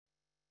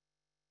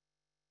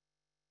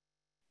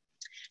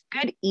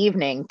Good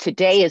evening.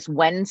 Today is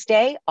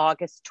Wednesday,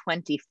 August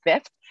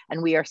 25th,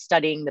 and we are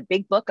studying the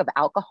Big Book of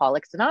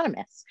Alcoholics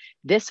Anonymous.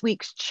 This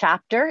week's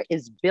chapter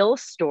is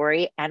Bill's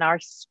story, and our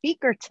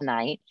speaker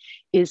tonight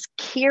is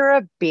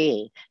Kira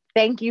B.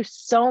 Thank you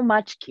so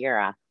much,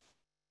 Kira.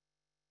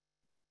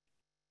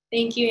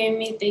 Thank you,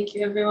 Amy. Thank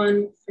you,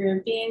 everyone,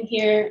 for being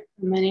here.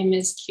 My name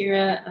is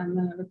Kira. I'm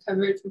a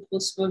recovered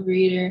compulsive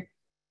overeater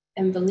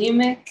and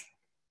bulimic,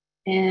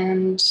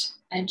 and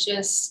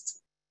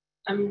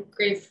I'm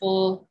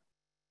grateful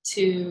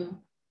to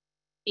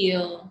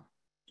feel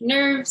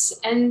nerves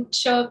and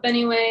show up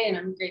anyway, and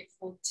I'm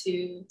grateful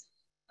to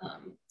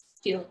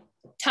feel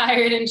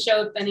tired and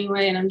show up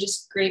anyway, and I'm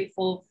just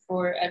grateful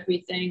for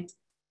everything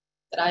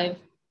that I've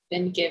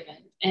been given.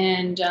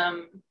 And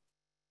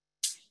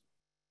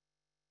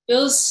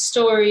Bill's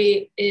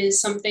story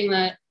is something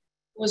that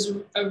was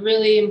a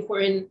really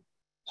important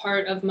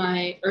part of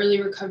my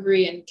early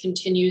recovery and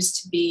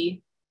continues to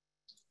be.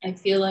 I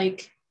feel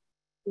like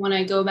when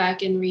I go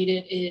back and read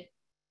it,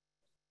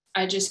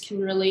 I just can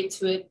relate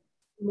to it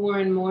more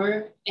and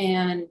more.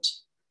 And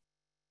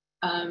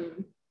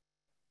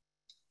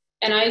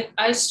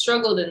I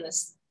struggled in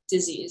this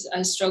disease.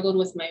 I struggled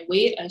with my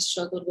weight. I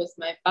struggled with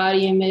my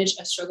body image.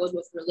 I struggled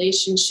with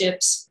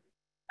relationships.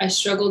 I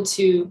struggled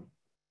to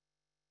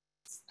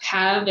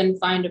have and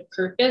find a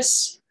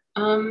purpose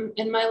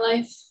in my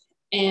life.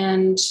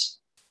 And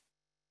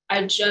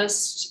I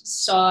just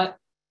sought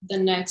the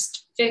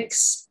next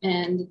fix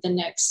and the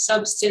next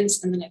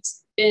substance and the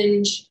next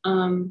binge.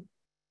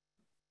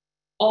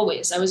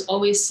 I was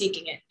always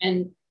seeking it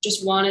and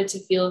just wanted to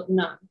feel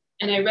numb.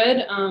 And I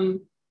read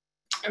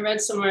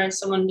somewhere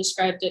someone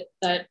described it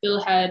that Bill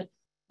had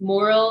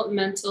moral,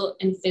 mental,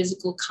 and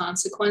physical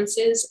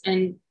consequences.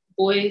 And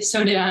boy,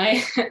 so did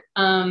I.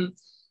 And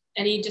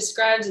he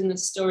describes in the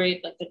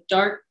story like the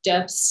dark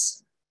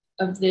depths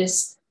of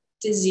this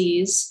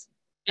disease,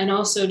 and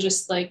also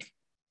just like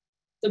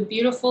the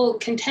beautiful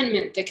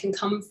contentment that can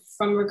come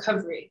from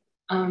recovery.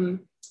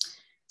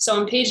 So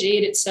on page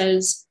 8, it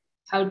says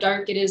how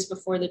dark it is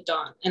before the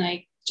dawn.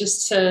 And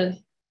just to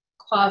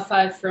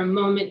qualify for a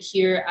moment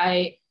here,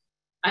 I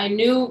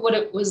knew what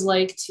it was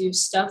like to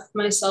stuff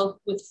myself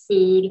with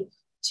food,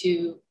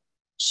 to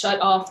shut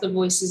off the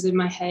voices in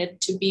my head,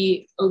 to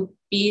be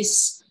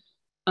obese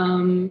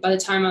by the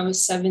time I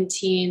was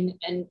 17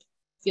 and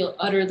feel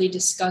utterly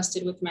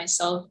disgusted with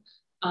myself,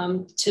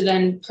 to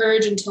then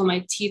purge until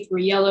my teeth were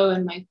yellow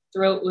and my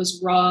throat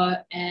was raw,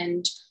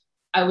 and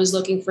I was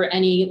looking for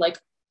any like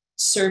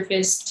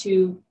surface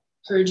to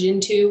purge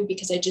into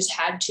because I just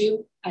had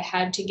to. I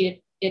had to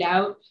get it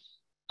out.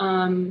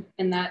 And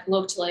that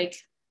looked like,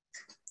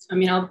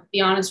 I'll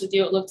be honest with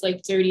you, it looked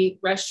like dirty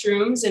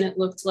restrooms, and it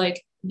looked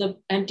like the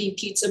empty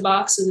pizza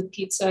box of the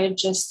pizza I had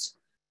just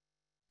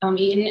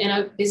eaten in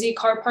a busy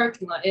car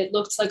parking lot. It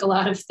looked like a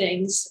lot of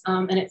things,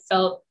 and it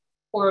felt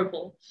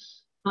horrible.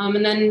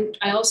 And then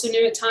I also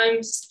knew at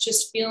times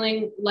just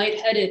feeling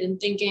lightheaded and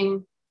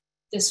thinking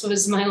this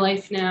was my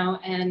life now,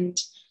 and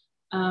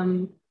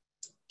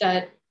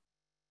that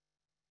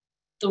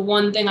the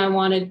one thing I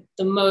wanted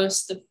the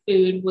most, the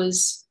food,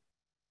 was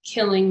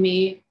killing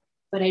me,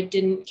 but I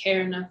didn't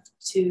care enough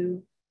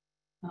to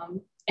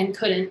and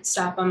couldn't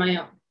stop on my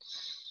own.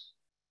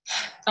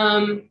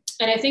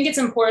 And I think it's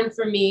important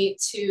for me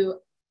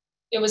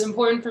it was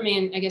important for me,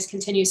 and I guess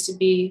continues to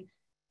be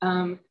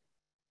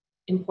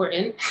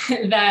important,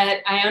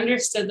 that I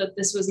understood that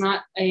this was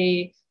not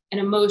an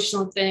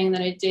emotional thing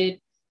that I did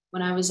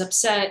when I was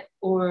upset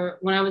or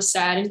when I was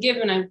sad, and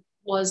given I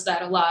was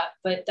that a lot,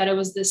 but that it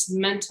was this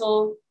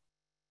mental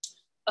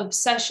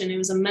obsession. It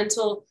was a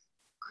mental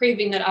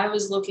craving that I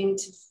was looking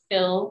to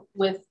fill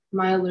with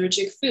my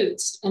allergic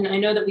foods. And I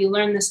know that we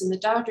learned this in the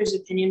doctor's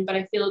opinion, but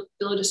I feel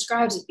Bill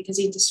describes it because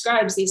he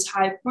describes these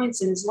high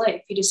points in his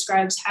life. He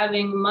describes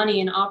having money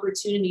and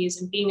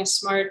opportunities and being a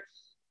smart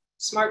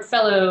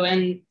fellow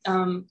and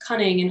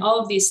cunning and all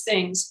of these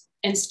things.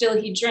 And still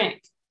he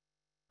drank.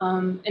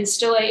 And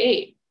still I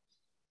ate.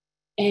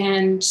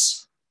 And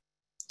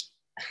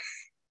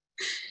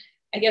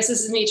I guess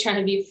this is me trying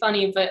to be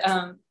funny, but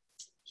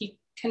he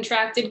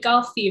contracted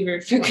golf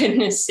fever, for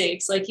goodness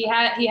sakes. Like he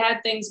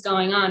had things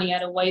going on. He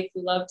had a wife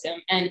who loved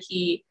him, and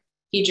he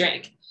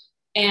drank.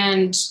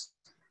 And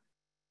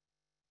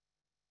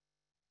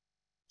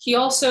he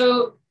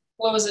also,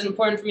 what was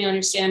important for me to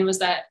understand was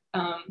that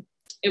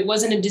it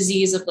wasn't a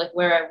disease of like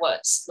where I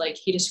was. Like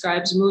he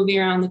describes moving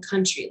around the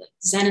country, like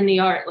Zen in the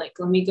art, like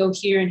let me go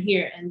here and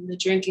here, and the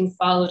drinking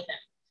followed him.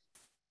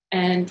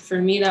 And for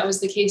me, that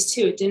was the case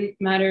too. It didn't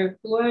matter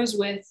who I was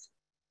with,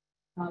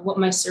 what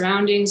my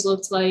surroundings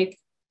looked like,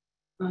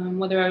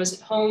 whether I was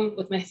at home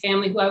with my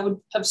family, who I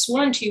would have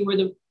sworn to were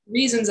the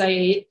reasons I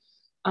ate,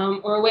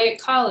 or away at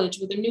college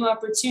with a new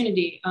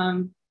opportunity,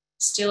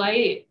 still I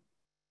ate.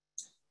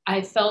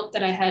 I felt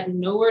that I had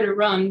nowhere to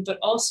run, but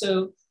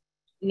also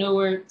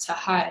nowhere to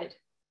hide.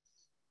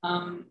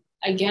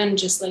 Again,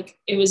 just like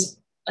it was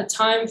a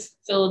time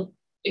filled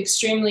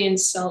extremely in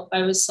self.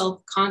 I was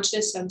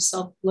self-conscious, I was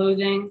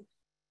self-loathing,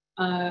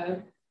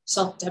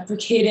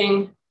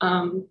 self-deprecating,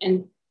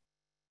 and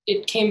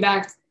it came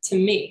back to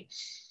me.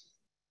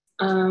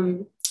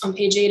 On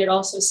page 8, it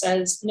also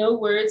says, no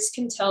words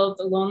can tell of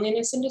the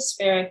loneliness and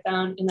despair I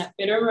found in that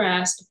bitter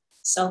morass of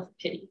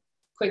self-pity.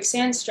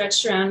 Quicksand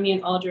stretched around me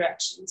in all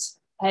directions.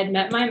 I had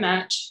met my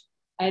match.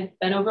 I had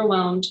been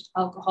overwhelmed.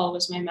 Alcohol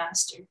was my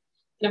master.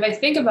 And if I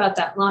think about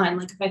that line,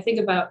 like if I think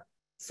about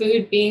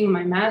food being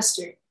my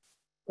master,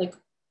 like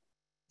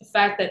the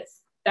fact that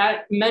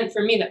that meant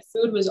for me that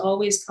food was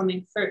always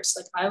coming first.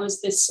 Like I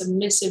was this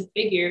submissive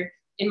figure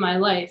in my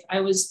life.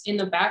 I was in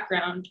the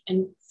background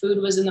and food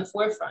was in the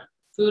forefront.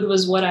 Food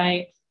was what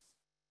I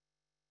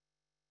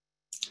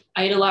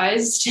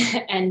idolized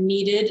and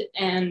needed,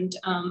 and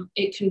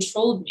it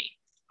controlled me.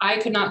 I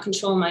could not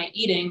control my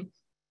eating.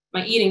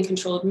 My eating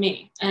controlled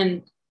me.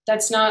 And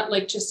that's not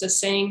like just a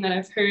saying that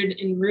I've heard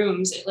in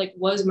rooms. It like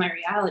was my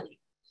reality.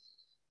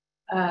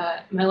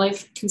 My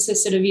life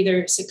consisted of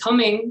either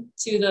succumbing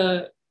to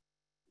the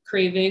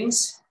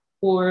cravings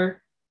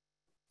or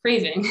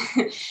craving.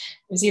 It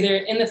was either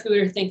in the food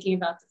or thinking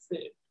about the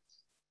food.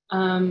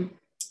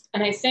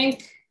 And I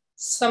think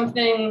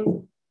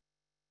something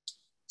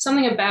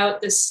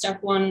about this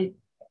step one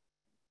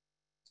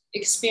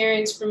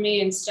experience for me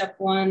in step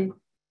one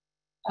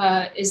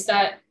is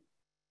that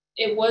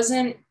it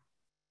wasn't,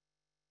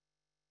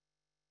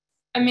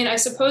 I mean, I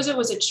suppose it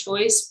was a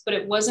choice, but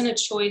it wasn't a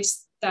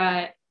choice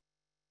that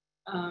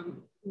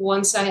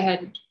once I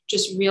had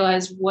just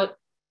realized what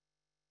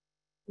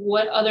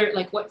other,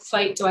 like what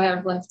fight do I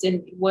have left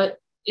in me? What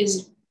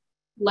is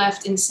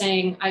left in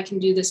saying I can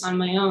do this on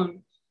my own?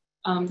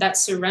 That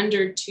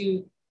surrendered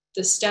to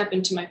the step,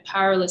 into my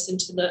powerless,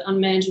 into the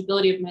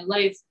unmanageability of my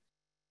life.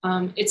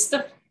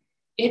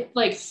 It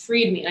like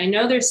freed me. I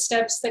know there's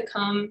steps that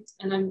come,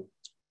 and I'm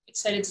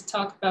excited to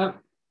talk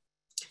about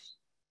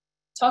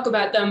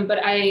them, but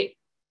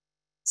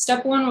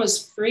step one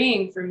was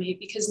freeing for me,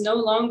 because no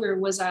longer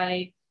was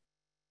I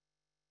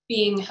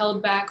being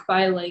held back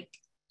by like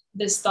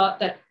this thought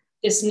that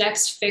this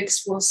next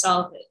fix will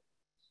solve it.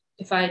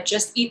 If I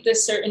just eat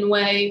this certain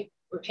way,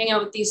 or hang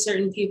out with these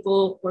certain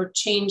people, or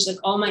change like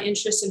all my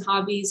interests and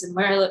hobbies and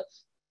where I live.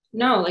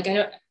 No, like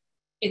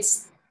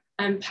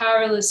I'm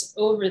powerless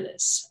over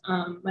this.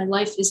 My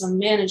life is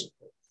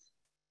unmanageable.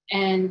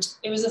 And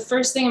it was the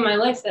first thing in my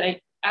life that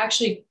I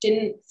actually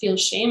didn't feel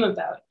shame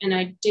about. And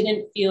I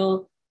didn't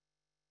feel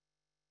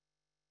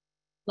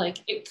like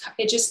it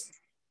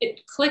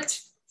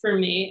clicked for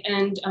me.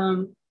 And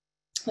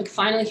like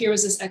finally here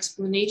was this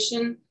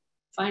explanation,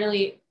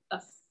 finally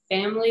a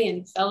family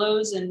and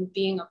fellows and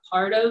being a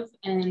part of,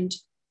 and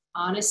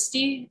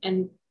honesty,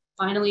 and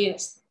finally a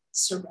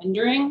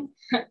surrendering,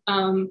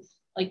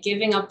 like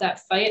giving up that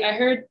fight. I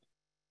heard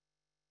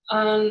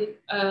on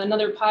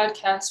another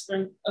podcast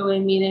from OA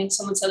meeting,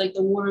 someone said like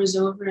the war is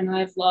over and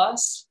I've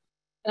lost.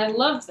 And I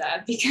love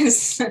that,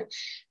 because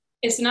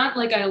it's not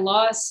like I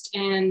lost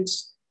and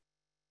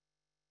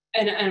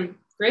I'm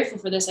grateful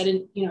for this. I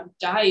didn't,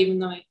 die, even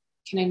though I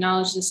can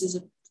acknowledge this is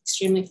an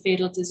extremely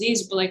fatal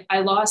disease, but like I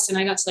lost and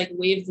I got to like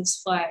wave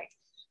this flag.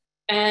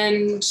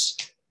 And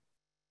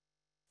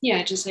yeah,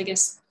 I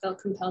guess felt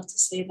compelled to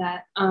say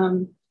that.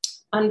 On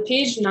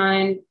page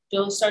 9,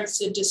 Bill starts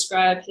to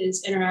describe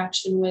his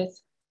interaction with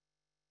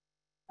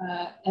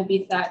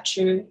Ebby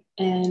Thatcher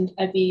and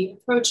Ebby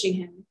approaching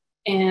him.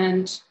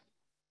 And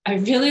I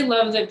really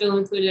love that Bill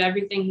included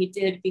everything he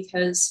did,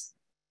 because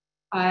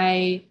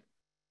I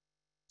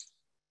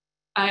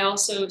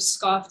also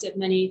scoffed at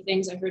many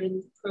things I heard in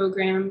the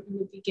program in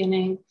the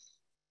beginning.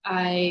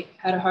 I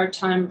had a hard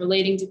time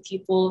relating to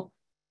people.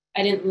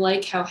 I didn't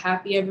like how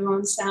happy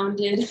everyone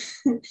sounded.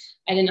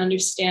 I didn't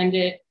understand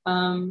it.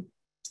 And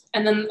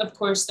then, of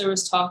course, there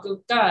was talk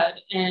of God,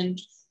 and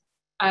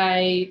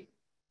I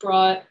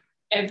brought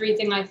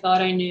everything I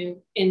thought I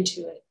knew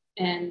into it,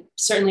 and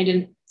certainly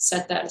didn't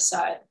set that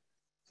aside.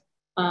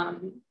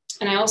 And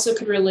I also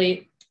could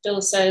relate.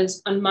 Bill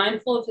says,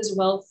 unmindful of his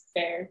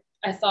welfare,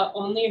 I thought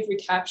only of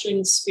recapturing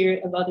the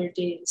spirit of other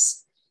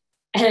days.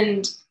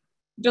 And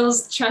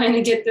Bill's trying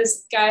to get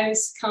this guy who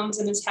comes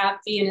and is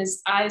happy and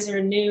his eyes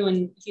are new,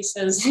 and he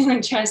says,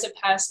 and tries to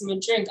pass him a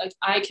drink. Like,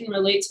 I can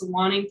relate to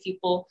wanting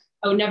people,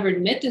 I would never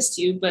admit this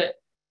to you, but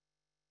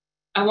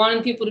I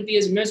wanted people to be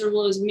as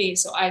miserable as me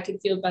so I could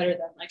feel better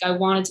than. Like, I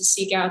wanted to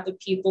seek out the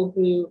people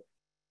who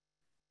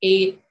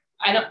ate.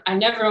 I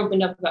never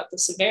opened up about the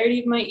severity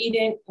of my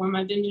eating or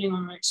my binging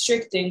or my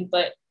restricting,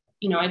 but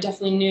I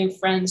definitely knew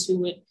friends who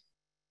would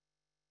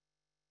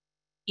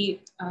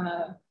eat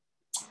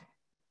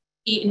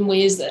in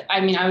ways that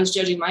I was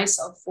judging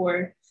myself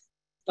for,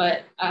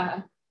 but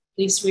at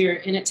least we were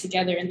in it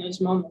together in those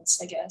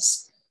moments, I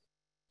guess.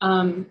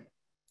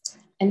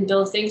 And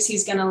Bill thinks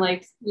he's gonna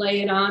like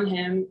lay it on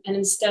him, and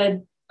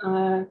instead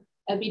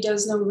Ebby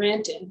does no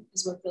ranting,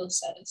 is what Bill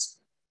says.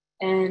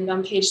 And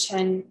on page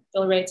 10,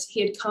 Bill writes,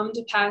 he had come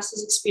to pass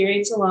his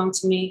experience along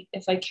to me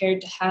if I cared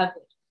to have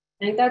it.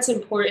 I think that's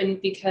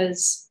important,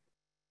 because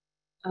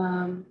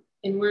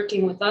in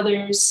working with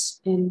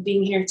others and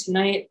being here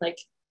tonight, like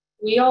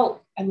we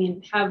all,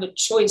 have a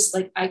choice.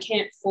 Like, I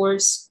can't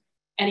force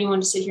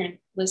anyone to sit here and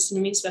listen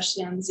to me,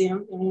 especially on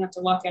Zoom. You don't have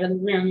to walk out of the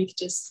room. You could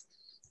just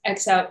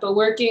X out. But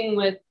working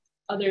with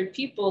other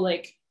people,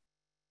 like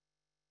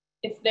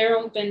if they're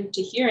open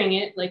to hearing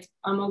it, like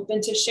I'm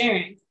open to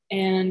sharing.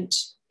 And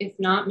if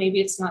not, maybe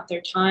it's not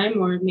their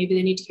time, or maybe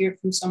they need to hear it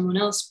from someone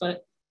else.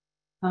 But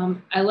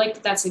I like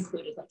that that's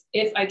included, like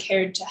if I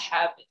cared to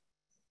have it.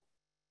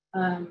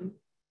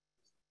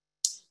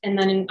 And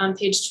then on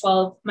page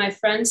 12, my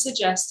friend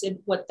suggested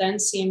what then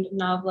seemed a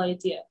novel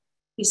idea.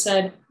 He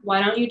said,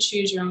 why don't you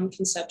choose your own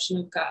conception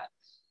of God?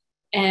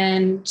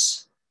 And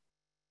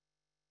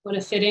what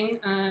a fitting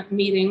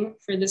meeting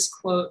for this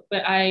quote.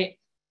 But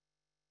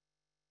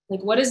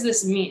what does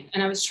this mean?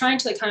 And I was trying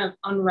to kind of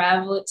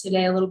unravel it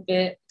today a little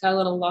bit, got a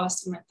little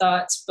lost in my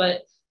thoughts,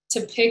 but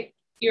to pick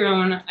your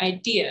own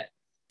idea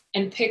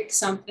and pick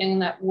something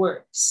that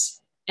works.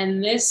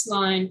 And this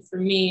line for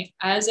me,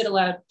 as it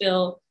allowed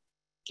Bill,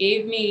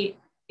 gave me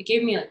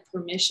like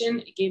permission,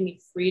 it gave me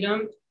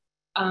freedom.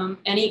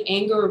 Any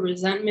anger or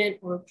resentment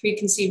or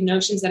preconceived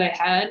notions that I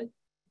had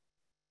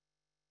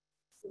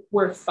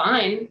were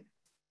fine.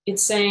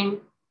 It's saying,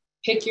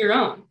 pick your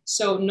own.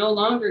 So no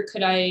longer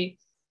could I,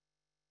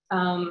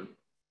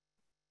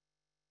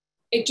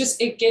 it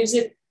gives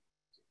it,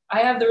 I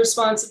have the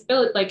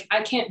responsibility, like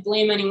I can't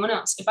blame anyone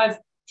else. If I've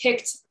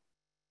picked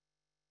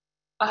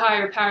a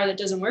higher power that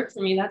doesn't work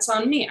for me, that's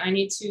on me. I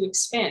need to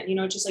expand,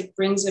 it just like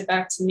brings it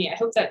back to me. I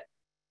hope that,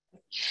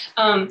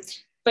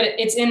 but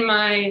it's in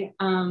my,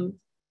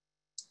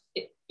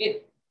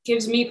 it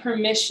gives me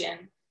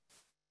permission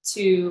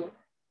to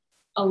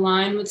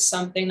align with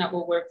something that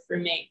will work for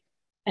me.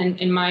 And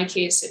in my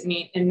case, it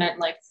meant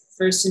like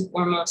first and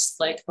foremost,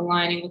 like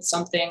aligning with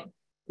something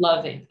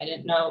loving. I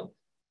didn't know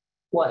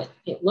what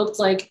it looked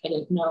like. I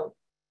didn't know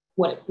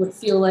what it would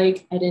feel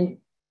like. I didn't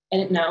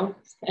know.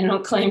 I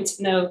don't claim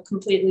to know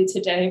completely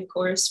today, of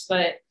course,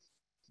 but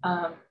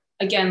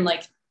again,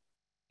 like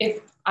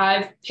if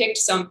I've picked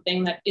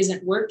something that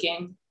isn't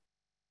working,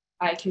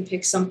 I can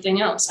pick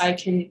something else. I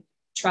can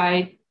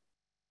try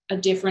a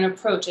different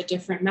approach, a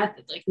different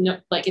method. Like, no,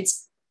 like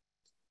it's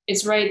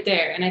right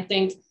there. And I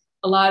think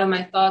a lot of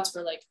my thoughts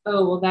were like,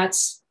 oh, well,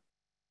 that's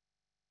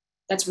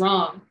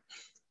wrong.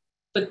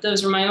 But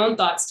those were my own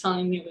thoughts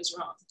telling me it was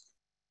wrong.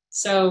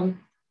 So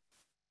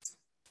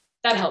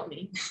that helped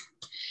me.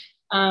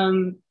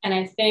 And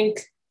I think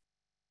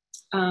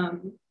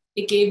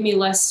it gave me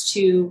less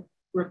to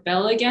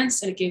rebel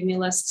against, and it gave me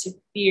less to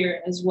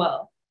fear as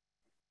well.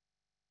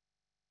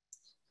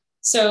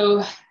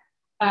 So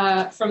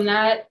from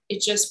that,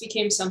 it just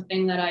became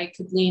something that I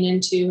could lean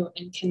into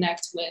and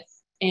connect with,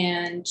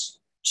 and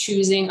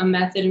choosing a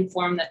method and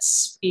form that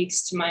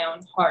speaks to my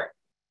own heart.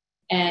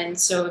 And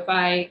so if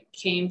I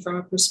came from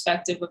a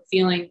perspective of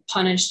feeling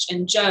punished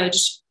and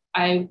judged,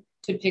 I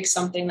could pick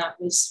something that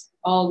was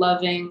all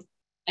loving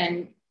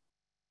and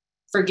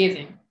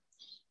forgiving.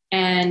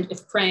 And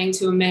if praying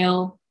to a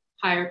male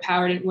higher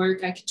power didn't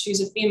work, I could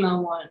choose a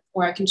female one,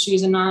 or I can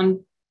choose a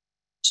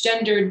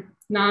non-gendered,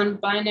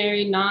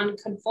 non-binary,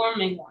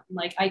 non-conforming one.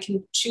 Like I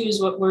can choose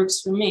what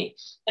works for me.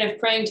 And if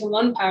praying to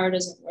one power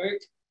doesn't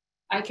work,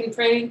 I can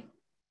pray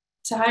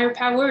to higher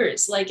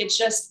powers. Like it's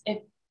just,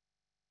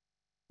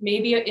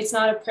 maybe it's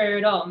not a prayer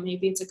at all.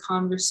 Maybe it's a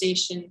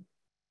conversation.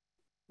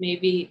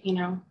 Maybe,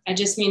 I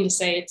just mean to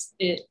say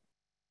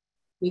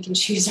we can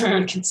choose our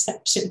own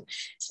conception.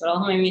 That's what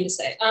all I mean to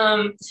say.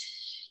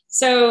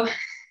 So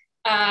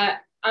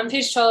on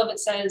page 12, it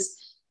says,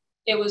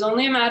 it was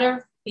only a matter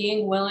of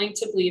being willing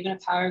to believe in a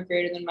power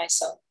greater than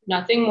myself.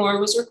 Nothing more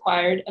was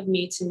required of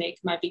me to make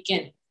my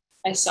beginning.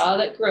 I saw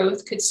that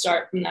growth could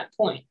start from that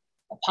point.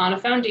 Upon a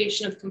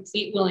foundation of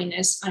complete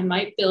willingness, I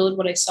might build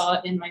what I saw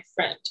in my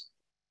friend.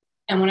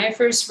 And when I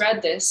first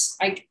read this,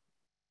 I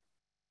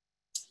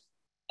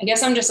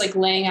guess I'm just like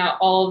laying out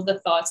all of the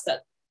thoughts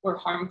that were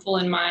harmful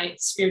in my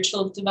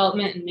spiritual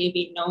development, and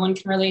maybe no one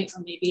can relate, or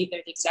maybe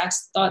they're the exact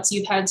thoughts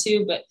you've had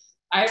too. But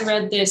I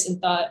read this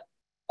and thought,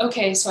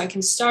 okay, so I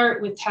can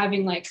start with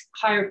having like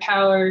higher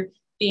power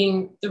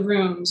being the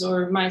rooms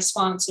or my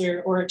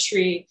sponsor or a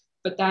tree,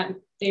 but that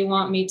they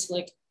want me to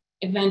like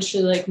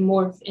eventually like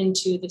morph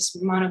into this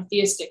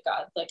monotheistic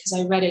God, like, because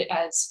I read it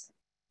as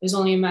it was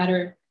only a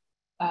matter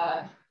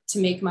to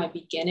make my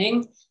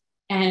beginning.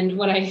 And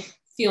what I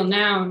feel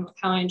now and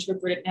how I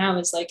interpret it now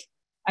is like,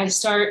 I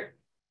started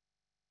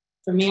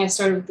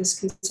with this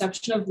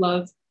conception of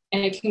love,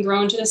 and it can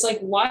grow into this like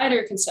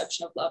wider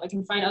conception of love. I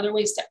can find other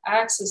ways to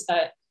access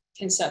that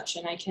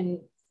conception. I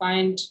can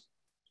find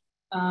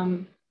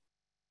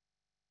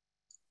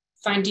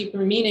deeper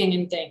meaning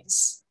in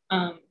things.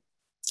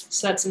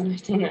 So that's another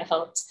thing that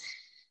helped.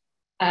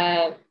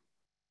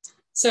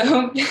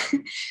 So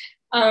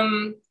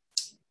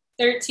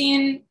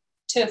 13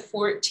 to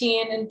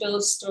 14 in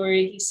Bill's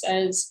story, he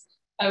says,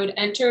 I would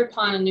enter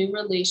upon a new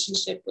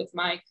relationship with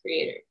my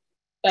creator,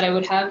 that I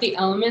would have the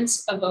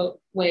elements of a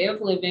way of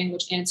living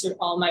which answered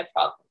all my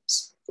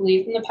problems.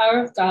 Belief in the power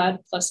of God,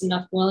 plus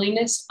enough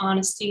willingness,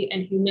 honesty,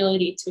 and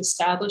humility to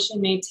establish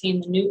and maintain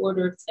the new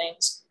order of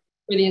things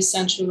were the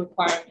essential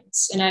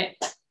requirements. And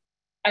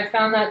I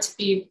found that to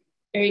be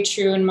very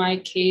true in my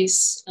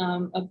case,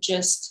 of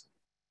just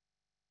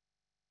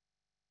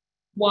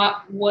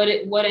what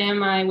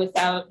am I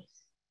without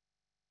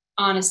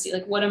honesty?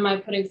 Like, what am I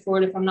putting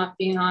forward if I'm not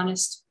being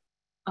honest?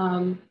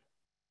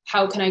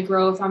 How can I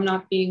grow if I'm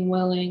not being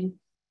willing?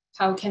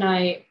 How can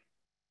I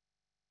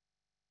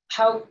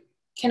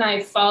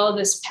follow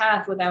this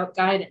path without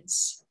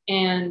guidance?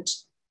 And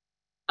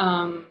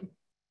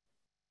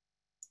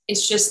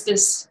it's just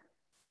this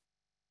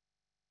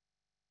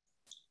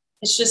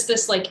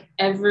like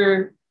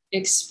ever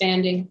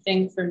expanding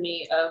thing for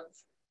me of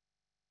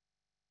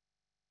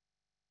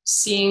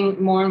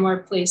seeing more and more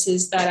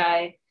places that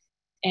I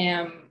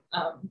am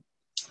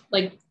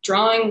like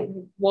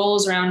drawing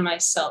walls around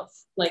myself.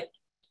 Like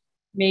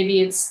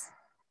maybe it's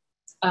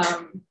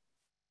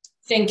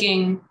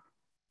thinking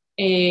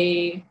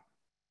a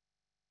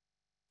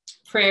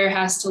prayer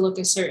has to look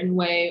a certain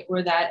way,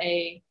 or that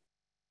a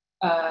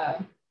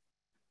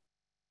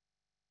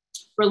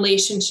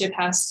relationship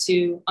has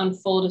to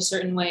unfold a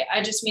certain way.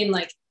 I just mean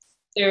like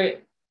there are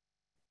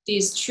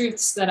these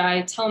truths that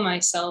I tell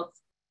myself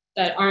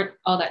that aren't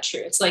all that true.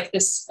 It's like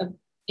this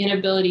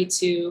inability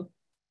to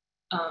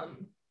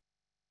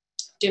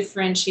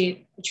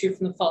differentiate the true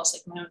from the false,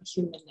 like my own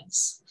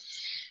humanness.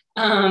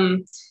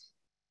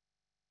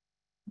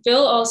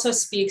 Bill also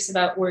speaks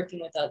about working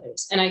with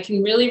others, and I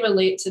can really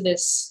relate to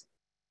this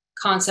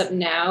concept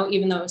now,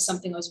 even though it was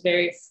something I was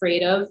very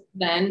afraid of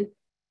then.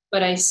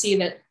 But I see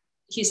that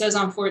he says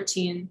on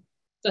 14,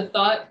 the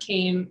thought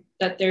came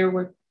that there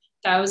were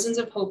thousands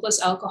of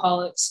hopeless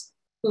alcoholics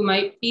who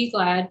might be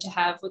glad to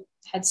have what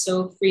had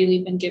so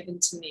freely been given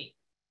to me.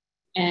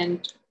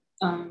 And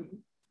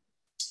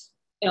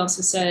it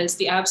also says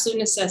the absolute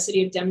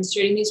necessity of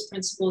demonstrating these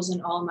principles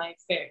in all my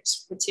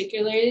affairs.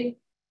 Particularly,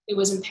 it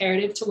was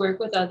imperative to work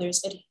with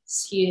others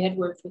as he had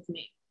worked with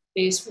me.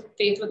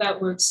 Faith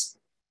without works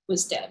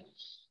was dead.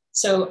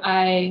 So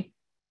I've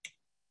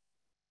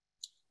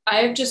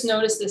just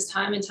noticed this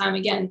time and time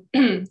again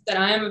that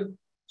I am a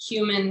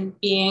human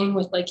being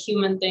with like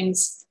human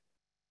things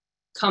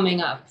coming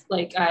up.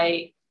 Like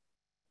I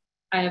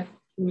have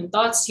human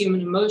thoughts,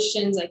 human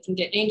emotions. I can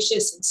get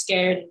anxious and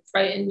scared and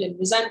frightened and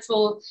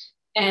resentful.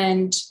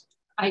 And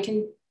I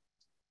can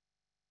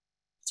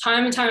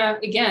time and time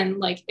out again,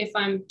 like if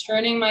I'm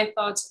turning my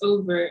thoughts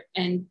over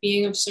and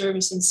being of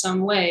service in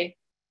some way,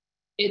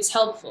 it's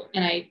helpful.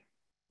 And I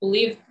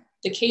believe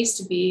the case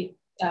to be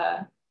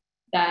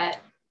that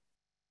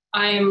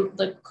I am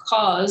the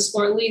cause,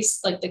 or at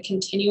least like the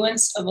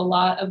continuance of a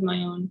lot of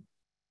my own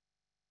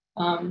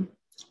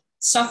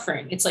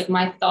suffering. It's like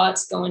my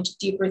thoughts go into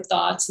deeper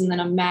thoughts, and then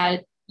I'm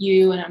mad at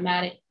you, and I'm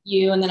mad at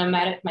you, and then I'm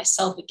mad at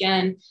myself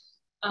again.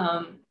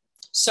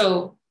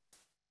 So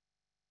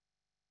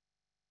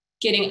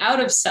getting out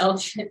of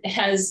self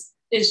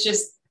is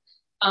just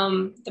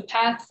the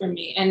path for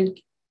me. And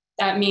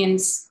that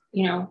means,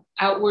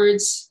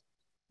 outwards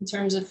in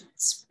terms of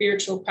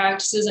spiritual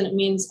practices, and it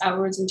means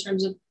outwards in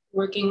terms of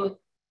working with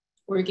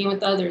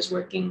others,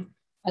 working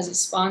as a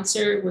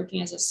sponsor,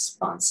 working as a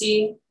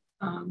sponsee,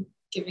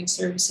 giving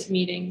service at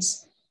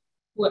meetings,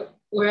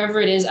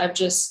 wherever it is.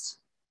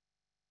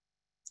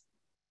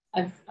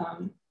 I've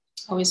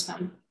always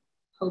found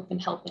hope and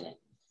help in it.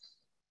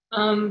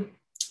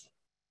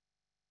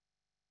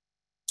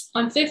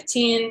 On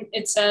 15,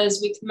 it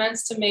says, we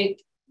commenced to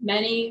make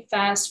many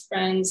fast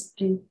friends,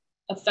 and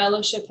a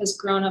fellowship has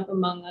grown up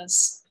among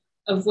us,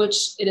 of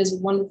which it is a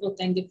wonderful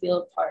thing to feel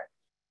a part.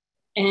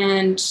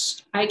 And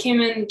I came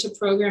into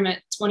program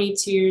at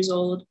 22 years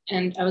old,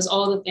 and I was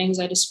all the things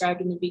I described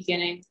in the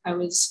beginning. I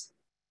was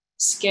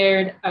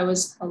scared. I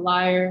was a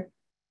liar.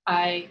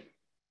 I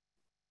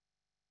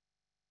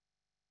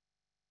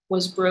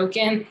was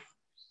broken.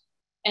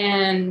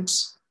 And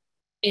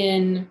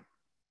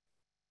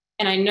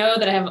I know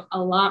that I have a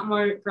lot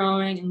more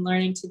growing and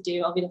learning to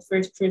do. I'll be the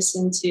first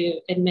person to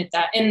admit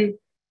that in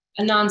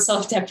a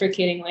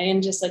non-self-deprecating way,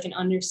 and just like an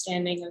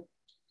understanding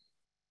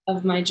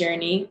of my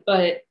journey.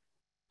 But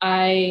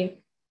I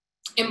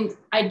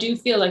do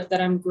feel like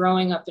that I'm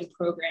growing up in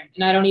program,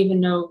 and I don't even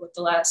know what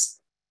the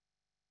last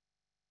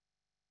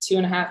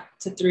 2.5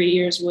 to 3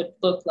 years would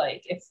look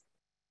like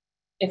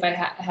if I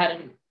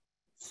hadn't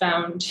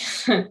found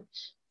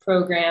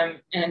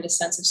program and a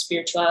sense of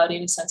spirituality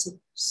and a sense of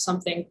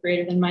something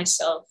greater than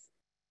myself.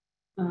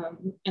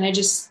 And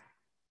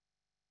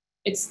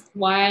it's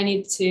why I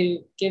need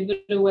to give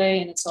it away,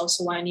 and it's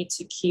also why I need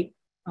to keep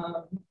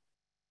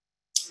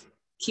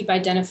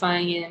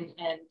identifying in,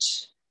 and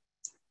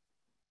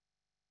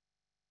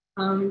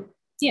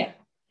yeah.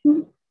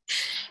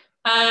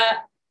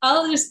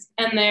 I'll just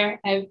end there.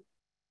 I'm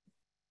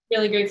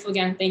really grateful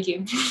again. Thank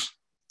you.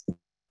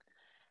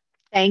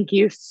 Thank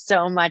you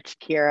so much,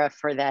 Kira,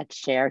 for that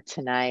share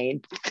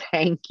tonight.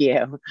 Thank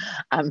you.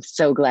 I'm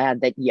so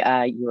glad that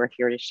you were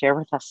here to share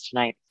with us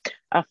tonight.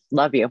 Oh,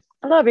 love you.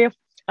 I love you.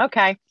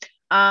 Okay.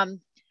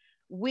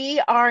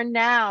 We are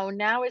now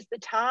is the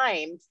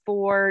time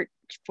for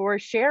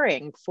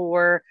sharing,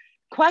 for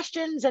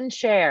questions and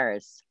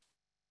shares.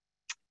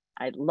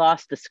 I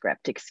lost the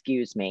script,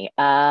 excuse me.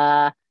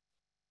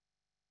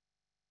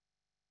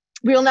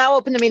 We will now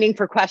open the meeting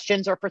for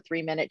questions or for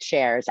 3-minute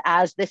shares.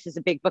 As this is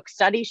a big book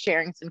study,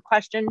 sharing some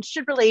questions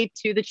should relate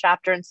to the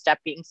chapter and step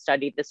being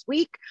studied this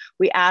week.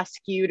 We ask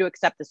you to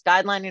accept this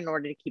guideline in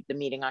order to keep the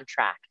meeting on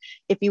track.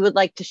 If you would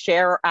like to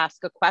share or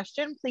ask a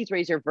question, please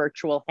raise your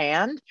virtual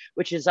hand,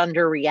 which is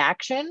under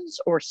reactions,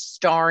 or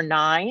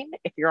 *9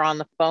 if you're on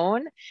the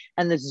phone,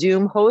 and the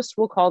Zoom host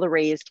will call the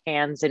raised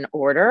hands in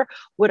order.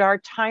 Would our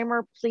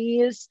timer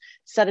please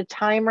set a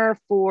timer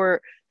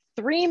for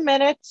 3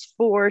 minutes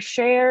for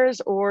shares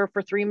or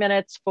for 3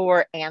 minutes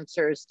for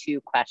answers to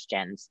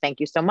questions? Thank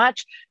you so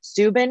much.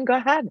 Subin, go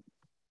ahead.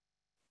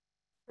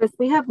 First,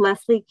 we have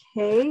Leslie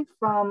K.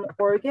 from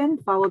Oregon,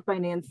 followed by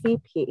Nancy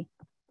P.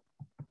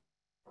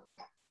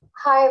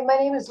 Hi, my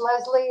name is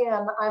Leslie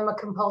and I'm a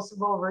compulsive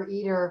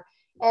overeater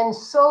and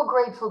so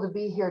grateful to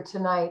be here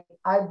tonight.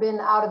 I've been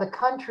out of the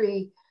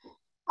country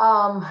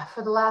for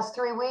the last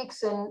 3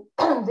 weeks, and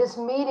this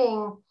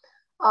meeting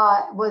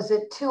was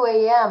at 2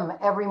 a.m.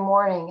 every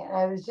morning, and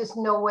there was just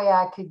no way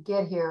I could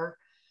get here.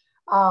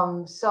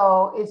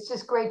 So it's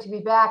just great to be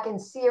back and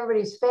see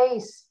everybody's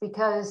face,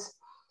 because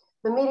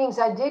the meetings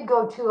I did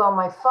go to on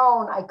my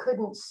phone, I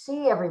couldn't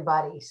see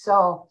everybody.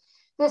 So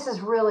this is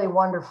really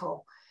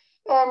wonderful.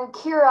 And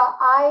Kira,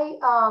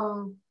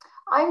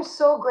 I'm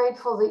so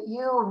grateful that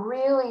you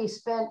really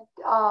spent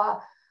a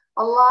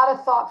lot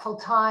of thoughtful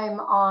time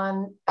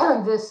on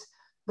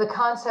the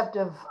concept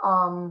of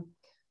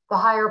the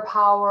higher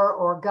power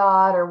or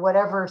God or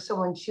whatever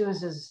someone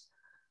chooses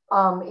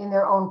in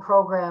their own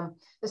program,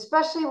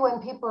 especially when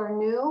people are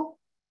new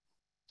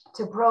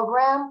to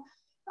program.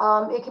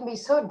 It can be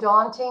so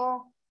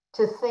daunting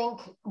to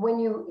think, when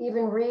you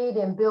even read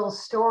in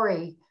Bill's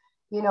story,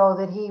 you know,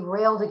 that he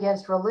railed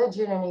against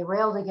religion and he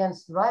railed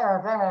against, you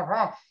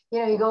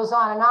know, he goes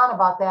on and on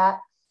about that.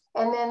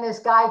 And then this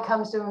guy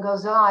comes to him and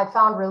goes, oh, I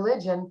found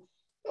religion.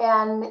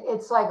 And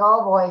it's like,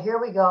 oh boy, here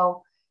we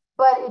go.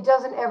 But it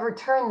doesn't ever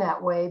turn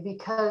that way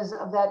because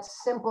of that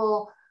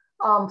simple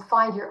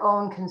find your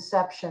own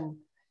conception.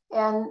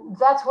 And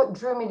that's what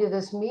drew me to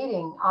this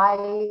meeting.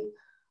 I'm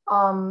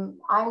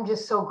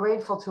just so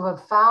grateful to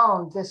have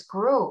found this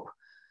group,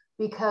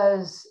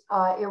 because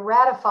it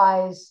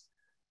ratifies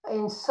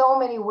in so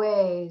many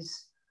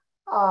ways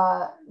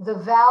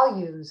the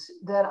values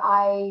that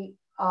I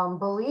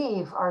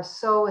believe are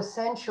so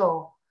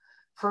essential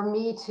for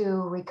me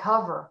to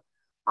recover.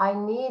 I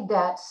need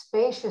that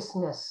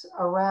spaciousness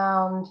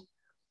around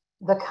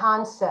the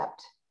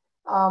concept,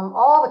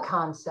 all the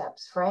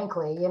concepts,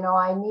 frankly. You know,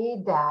 I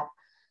need that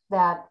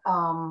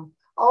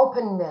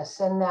openness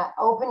and that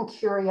open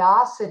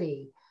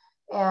curiosity,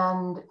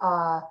 and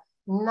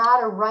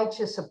not a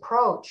righteous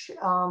approach.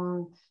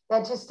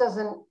 That just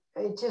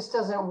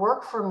doesn't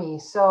work for me.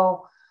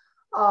 So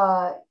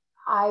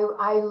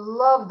I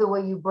love the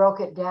way you broke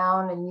it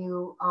down, and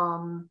you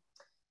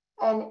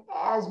and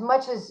as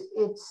much as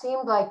it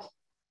seemed like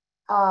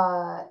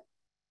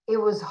it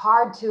was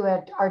hard to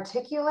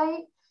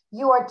articulate,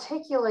 you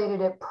articulated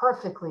it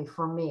perfectly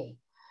for me.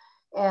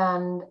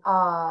 And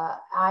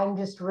I'm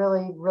just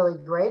really, really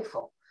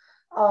grateful.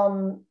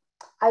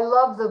 I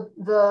love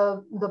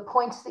the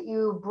points that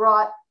you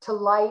brought to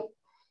light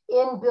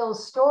in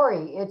Bill's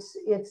story.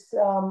 It's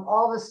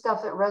all the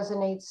stuff that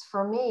resonates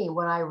for me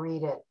when I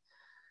read it.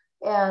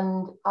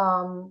 And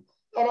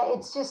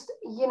it's just,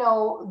 you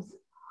know,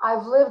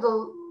 I've lived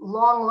a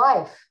long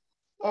life.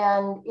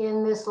 And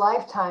in this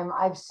lifetime,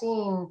 I've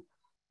seen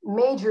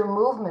major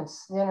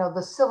movements, you know,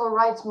 the civil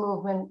rights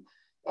movement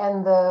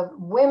and the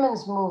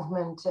women's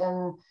movement,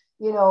 and,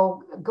 you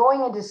know,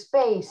 going into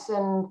space,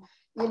 and,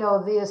 you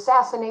know, the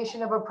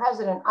assassination of a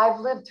president.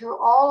 I've lived through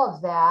all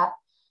of that.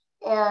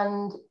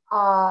 And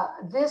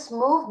this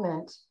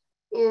movement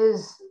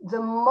is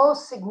the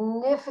most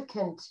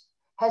significant,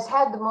 has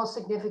had the most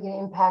significant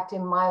impact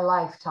in my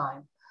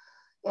lifetime.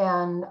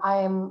 And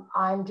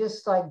I'm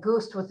just like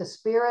goosed with the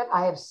spirit.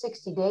 I have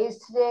 60 days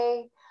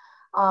today.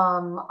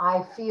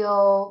 I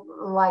feel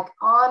like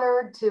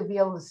honored to be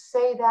able to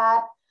say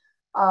that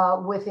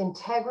with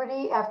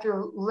integrity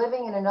after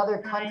living in another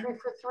country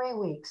for 3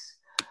 weeks.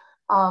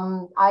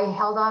 I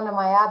held on to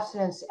my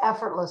abstinence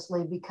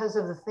effortlessly because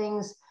of the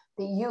things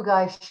that you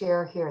guys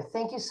share here.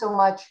 Thank you so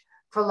much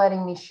for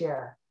letting me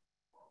share.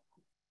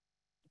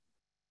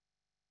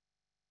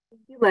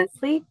 Thank you,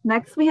 Leslie.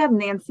 Next, we have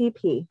Nancy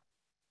P.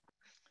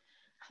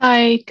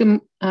 Hi,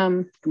 good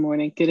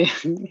morning, good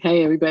evening.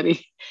 Hey,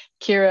 everybody.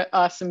 Kira,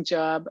 awesome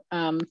job.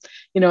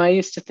 You know, I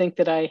used to think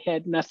that I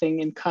had nothing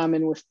in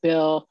common with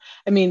Bill.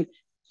 I mean,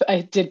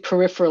 I did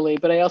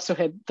peripherally, but I also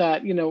had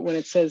thought, you know, when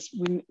it says,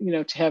 you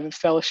know, to have a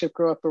fellowship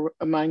grow up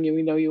among you,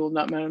 we know you will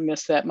not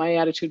miss that. My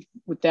attitude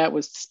with that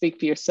was to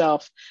speak for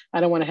yourself. I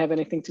don't want to have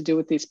anything to do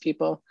with these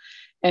people.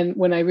 And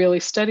when I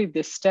really studied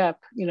this step,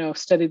 you know,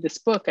 studied this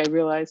book, I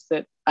realized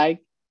that I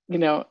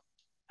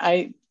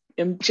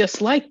am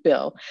just like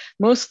Bill,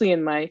 mostly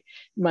in my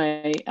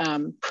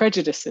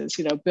prejudices.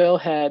 You know, Bill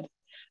had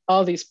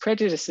all these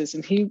prejudices,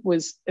 and he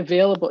was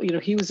available, you know,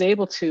 he was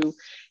able to,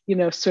 you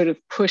know, sort of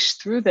push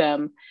through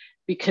them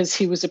because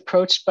he was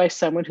approached by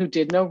someone who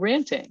did no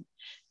ranting.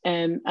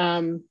 And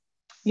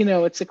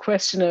it's a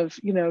question of,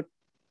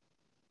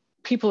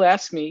 people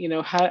ask me,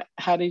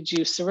 how did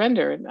you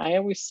surrender? And I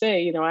always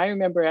say, I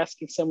remember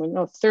asking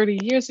someone, 30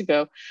 years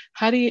ago,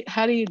 how do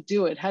you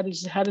do it? How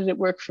did it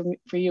work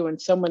for you?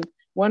 And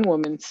one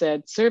woman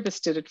said,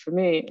 service did it for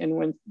me.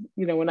 And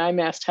when I'm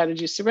asked, how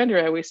did you surrender?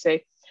 I always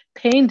say,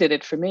 pain did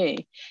it for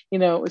me.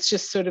 It's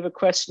just sort of a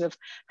question of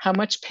how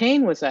much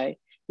pain was I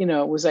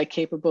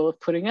capable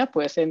of putting up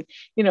with? And,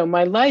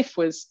 my life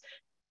was,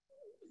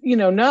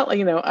 not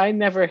like, I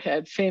never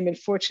had fame and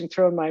fortune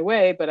thrown my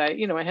way, but I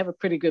have a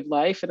pretty good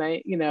life and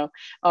I,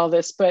 all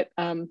this, but,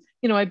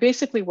 I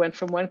basically went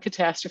from one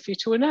catastrophe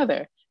to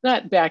another,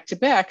 not back to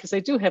back, because I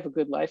do have a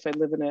good life. I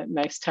live in a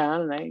nice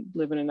town and I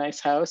live in a nice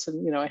house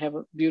and, I have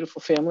a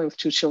beautiful family with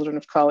 2 children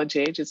of college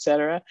age, et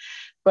cetera.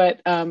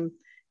 But,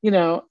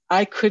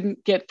 I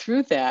couldn't get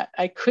through that.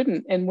 I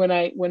couldn't. And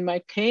when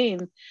my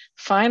pain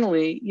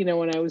finally,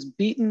 when I was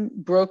beaten,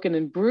 broken,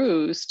 and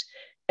bruised,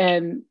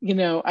 and,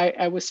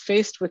 I was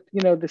faced with,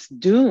 this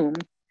doom,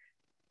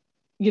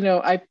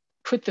 I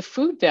put the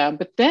food down,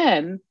 but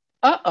then,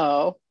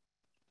 I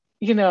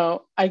got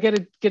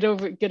to get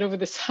over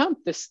this hump,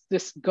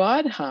 this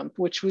God hump,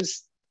 which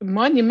was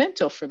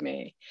monumental for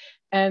me.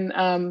 And,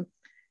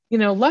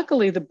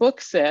 luckily the book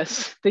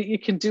says that you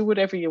can do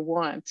whatever you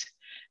want.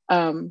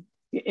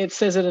 It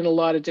says it in a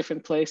lot of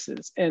different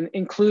places, and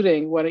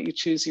including, why don't you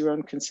choose your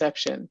own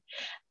conception?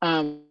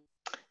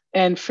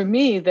 And for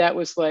me, that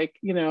was like,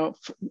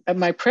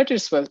 my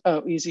prejudice was,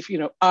 easy,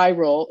 eye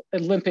roll,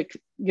 Olympic,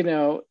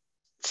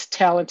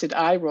 talented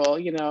eye roll,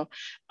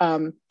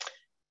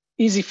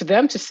 easy for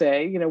them to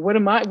say, what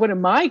am I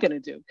going to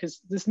do?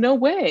 Because there's no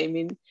way. I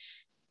mean,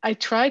 I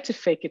tried to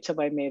fake it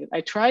till I made it.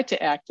 I tried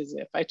to act as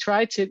if. I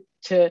tried to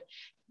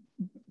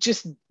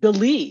just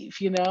believe,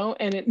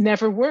 and it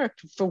never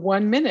worked for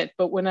 1 minute.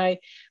 But when I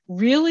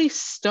really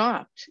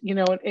stopped,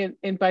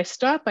 and by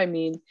stop, I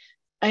mean,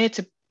 I had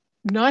to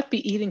not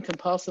be eating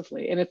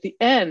compulsively. And at the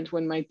end,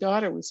 when my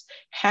daughter was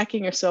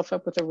hacking herself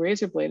up with a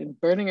razor blade and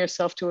burning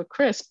herself to a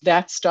crisp,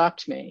 that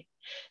stopped me.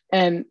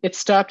 And it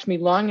stopped me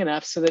long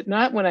enough so that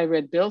not when I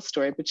read Bill's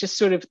story, but just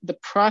sort of the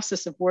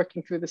process of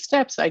working through the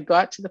steps, I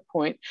got to the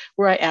point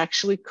where I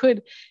actually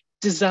could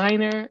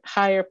designer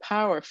higher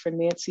power for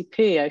Nancy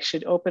P. I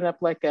should open up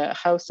like a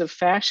house of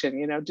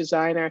fashion,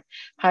 designer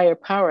higher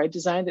power. I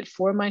designed it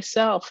for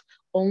myself,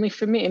 only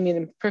for me. I mean,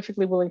 I'm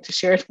perfectly willing to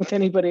share it with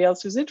anybody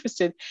else who's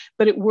interested,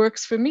 but it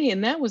works for me.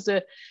 And that was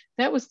the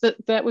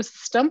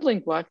stumbling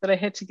block that I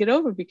had to get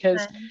over,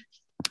 because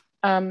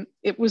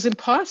it was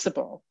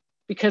impossible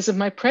because of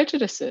my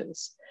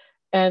prejudices.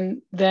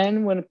 And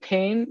then when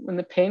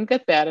the pain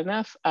got bad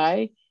enough,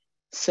 I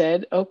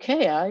said,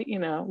 okay,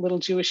 little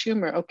Jewish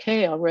humor.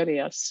 Okay, already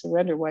I'll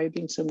surrender. Why are you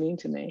being so mean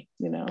to me?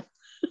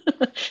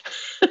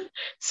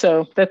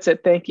 So that's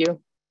it. Thank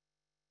you.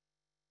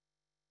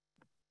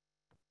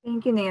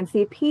 Thank you,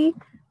 Nancy P.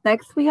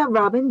 Next, we have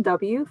Robin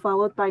W.,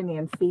 followed by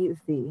Nancy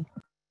Z.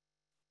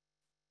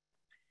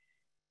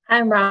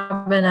 I'm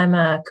Robin. I'm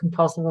a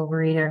compulsive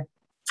overeater.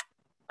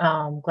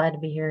 Glad to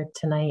be here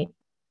tonight.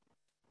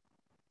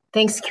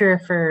 Thanks,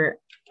 Kira, for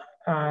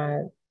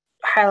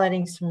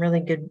highlighting some really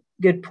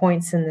good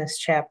points in this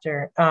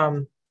chapter.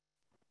 I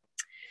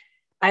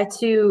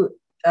too,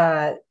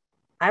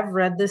 I've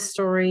read this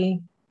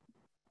story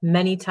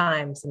many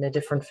times in a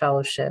different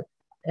fellowship,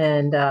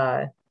 and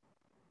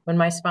when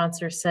my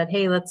sponsor said,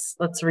 "Hey, let's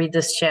read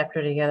this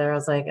chapter together," I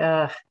was like,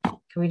 "Can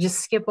we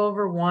just skip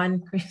over one?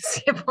 Can we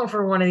skip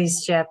over one of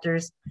these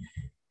chapters?"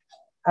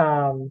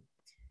 But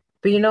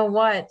you know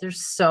what?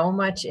 There's so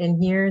much in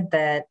here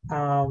that,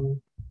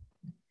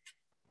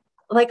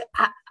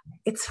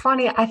 it's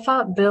funny. I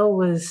thought Bill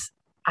was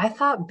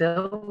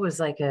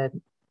like a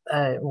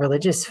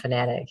religious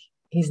fanatic.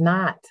 He's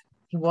not.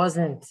 He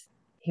wasn't.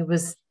 He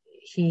was.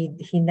 He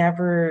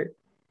never.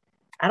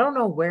 I don't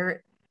know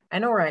where. I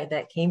know where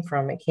that came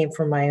from. It came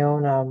from my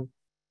own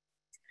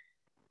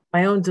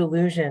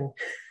delusion.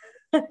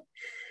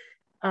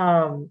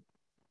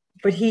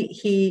 But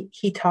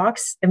he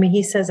talks. I mean,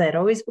 he says, "I'd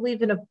always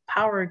believed in a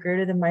power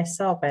greater than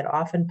myself. I'd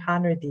often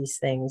pondered these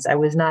things. I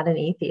was not an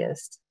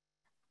atheist."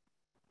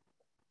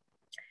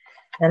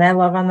 And I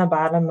love on the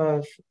bottom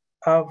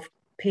of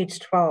page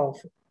 12,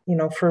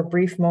 for a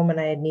brief moment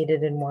I had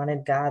needed and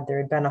wanted God. There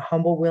had been a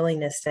humble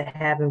willingness to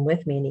have him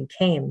with me, and he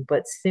came.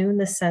 But soon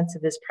the sense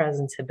of his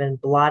presence had been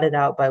blotted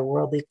out by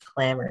worldly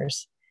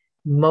clamors,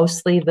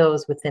 mostly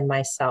those within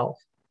myself.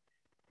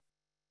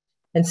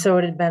 And so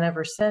it had been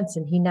ever since.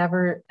 And he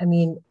never,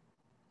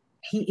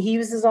 he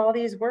uses all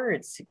these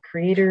words: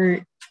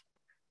 creator,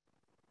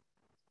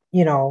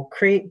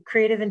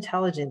 creative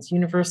intelligence,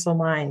 universal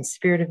mind,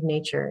 spirit of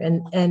nature.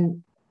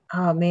 And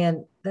oh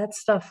man, that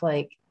stuff,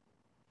 like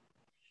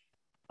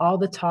all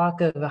the talk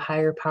of a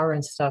higher power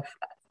and stuff,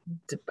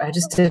 I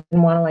just didn't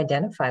want to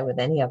identify with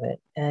any of it.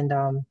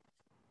 And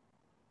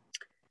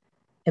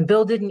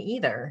Bill didn't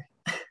either,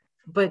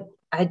 but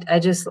I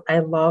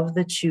love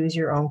the choose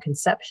your own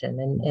conception.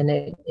 And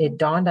it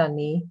dawned on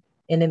me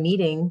in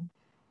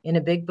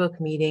a big book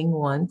meeting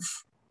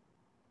once.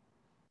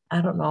 I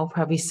don't know,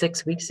 probably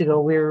 6 weeks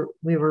ago,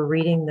 we were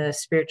reading the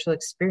spiritual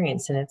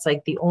experience, and it's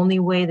like the only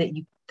way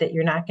that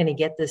you're not going to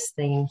get this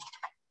thing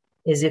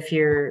is if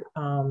you're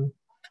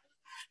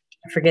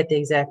I forget the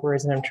exact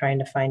words and I'm trying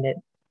to find it.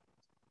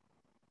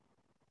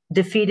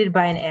 Defeated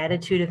by an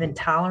attitude of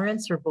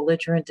intolerance or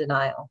belligerent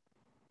denial.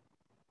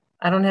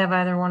 I don't have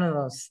either one of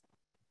those.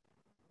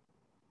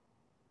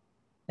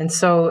 And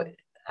so,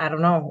 I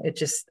don't know, it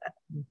just,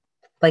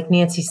 like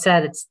Nancy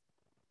said, it's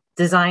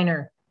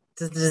designer.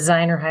 It's the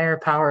designer higher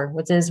power,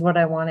 which is what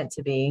I want it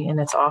to be. And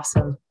it's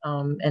awesome.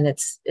 And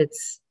it's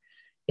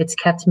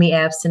kept me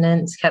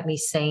abstinent. It's kept me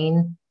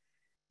sane,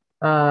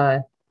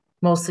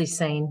 mostly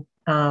sane.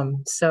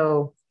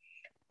 So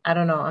I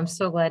don't know. I'm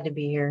so glad to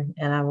be here,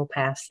 and I will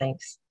pass.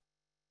 Thanks.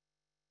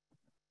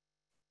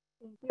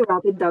 Thank you,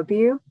 Robin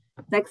W.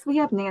 Next, we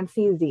have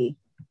Nancy Z.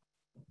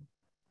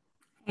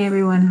 Hey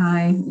everyone,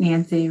 hi.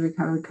 Nancy,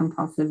 recovered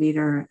compulsive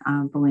eater,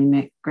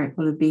 bulimic.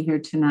 Grateful to be here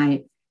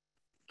tonight.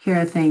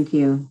 Kira, thank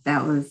you.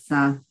 That was,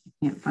 I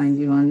can't find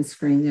you on the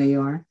screen, there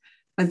you are.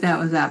 But that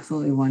was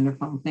absolutely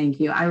wonderful.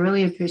 Thank you. I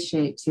really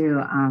appreciate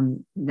too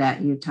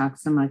that you talk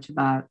so much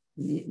about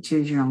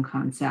choose your own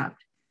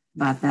concept,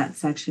 about that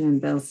section in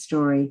Bill's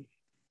story.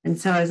 And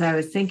so as I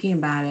was thinking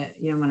about it,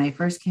 when I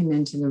first came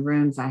into the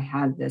rooms, I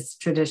had this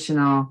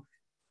traditional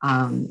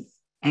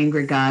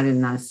angry God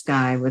in the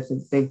sky with a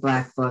big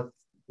black book,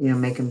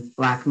 making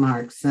black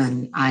marks.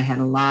 And I had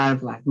a lot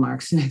of black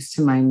marks next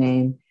to my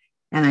name.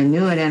 And I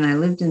knew it. And I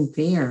lived in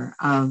fear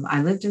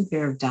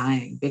of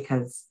dying,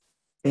 because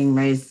being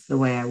raised the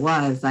way I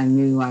was, I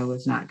knew I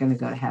was not going to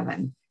go to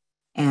heaven,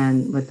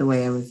 and with the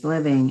way I was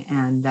living.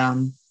 And,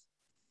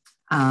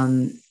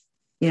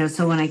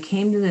 so when I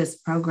came to this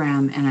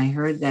program and I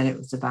heard that it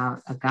was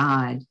about a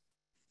God,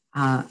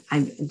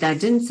 that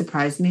didn't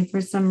surprise me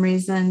for some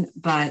reason,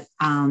 but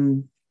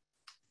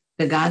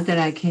the God that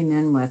I came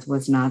in with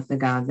was not the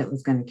God that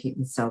was going to keep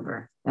me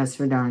sober. That's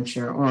for darn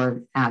sure,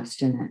 or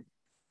abstinent.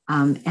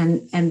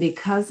 And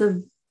because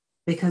of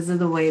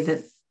the way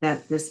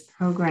that this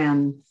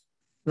program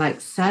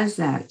says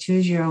that,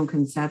 choose your own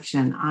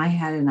conception, I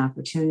had an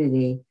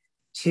opportunity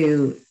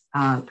to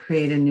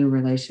create a new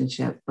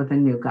relationship with a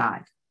new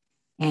God.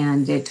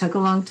 And it took a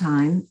long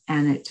time,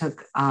 and it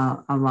took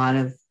a lot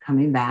of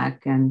coming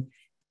back and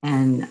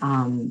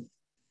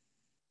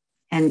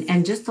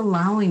just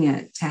allowing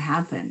it to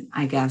happen,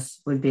 I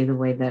guess, would be the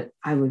way that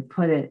I would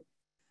put it.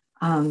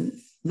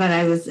 But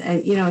I was,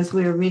 as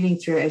we were reading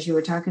through, as you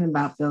were talking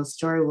about Bill's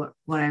story,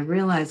 what I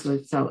realized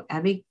was, so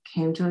Abby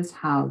came to his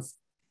house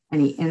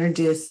and he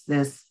introduced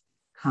this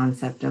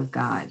concept of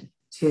God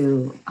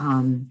to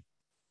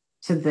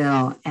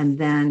Bill. And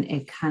then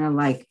it kind of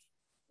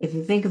if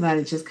you think about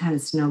it, just kind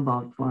of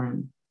snowballed for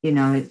him.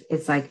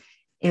 It's like,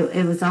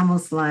 it was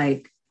almost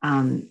like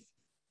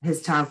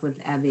his talk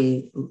with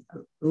Abby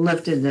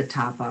lifted the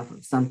top off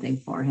of something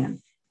for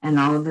him. And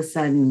all of a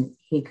sudden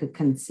he could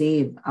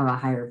conceive of a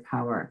higher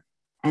power.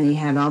 And he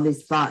had all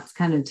these thoughts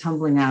kind of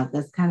tumbling out.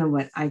 That's kind of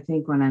what I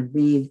think when I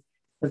read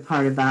the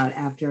part about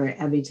after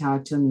Abby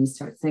talked to him, he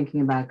starts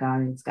thinking about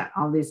God, and he's got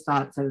all these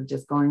thoughts that are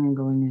just going and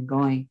going and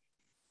going.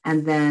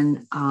 And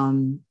then,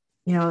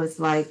 it's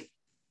like,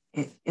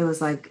 it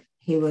was like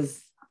he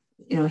was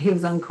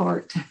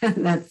uncorked.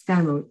 That's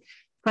kind of a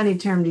funny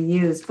term to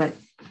use, but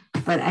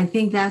I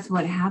think that's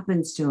what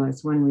happens to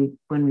us when we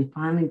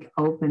finally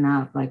open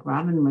up, like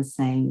Robin was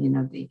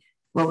saying,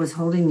 what was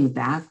holding me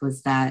back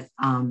was that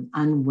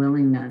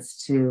unwillingness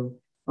to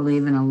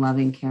believe in a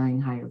loving,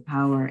 caring higher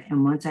power.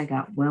 And once I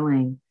got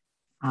willing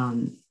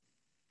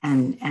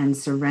and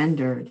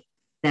surrendered,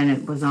 then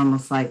it was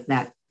almost like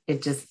that,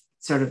 it just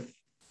sort of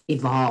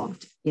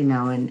evolved,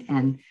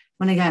 and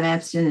when I got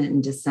abstinent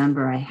in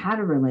December, I had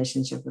a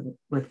relationship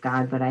with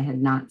God, but I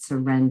had not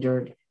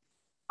surrendered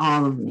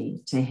all of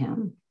me to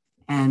him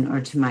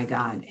or to my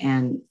God.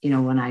 And,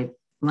 when I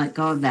let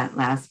go of that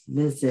last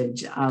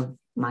vestige of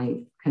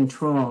my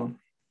control,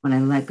 when I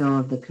let go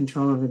of the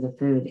control over the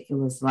food, it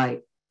was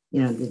like,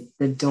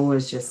 the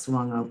doors just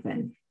swung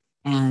open.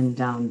 And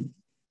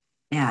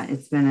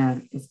it's been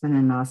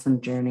an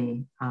awesome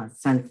journey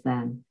since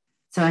then.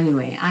 So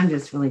anyway, I'm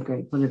just really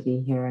grateful to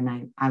be here,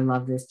 and I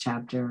love this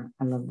chapter.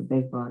 I love the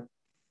big book,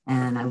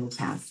 and I will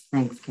pass.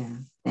 Thanks,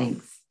 Karen.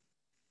 Thanks.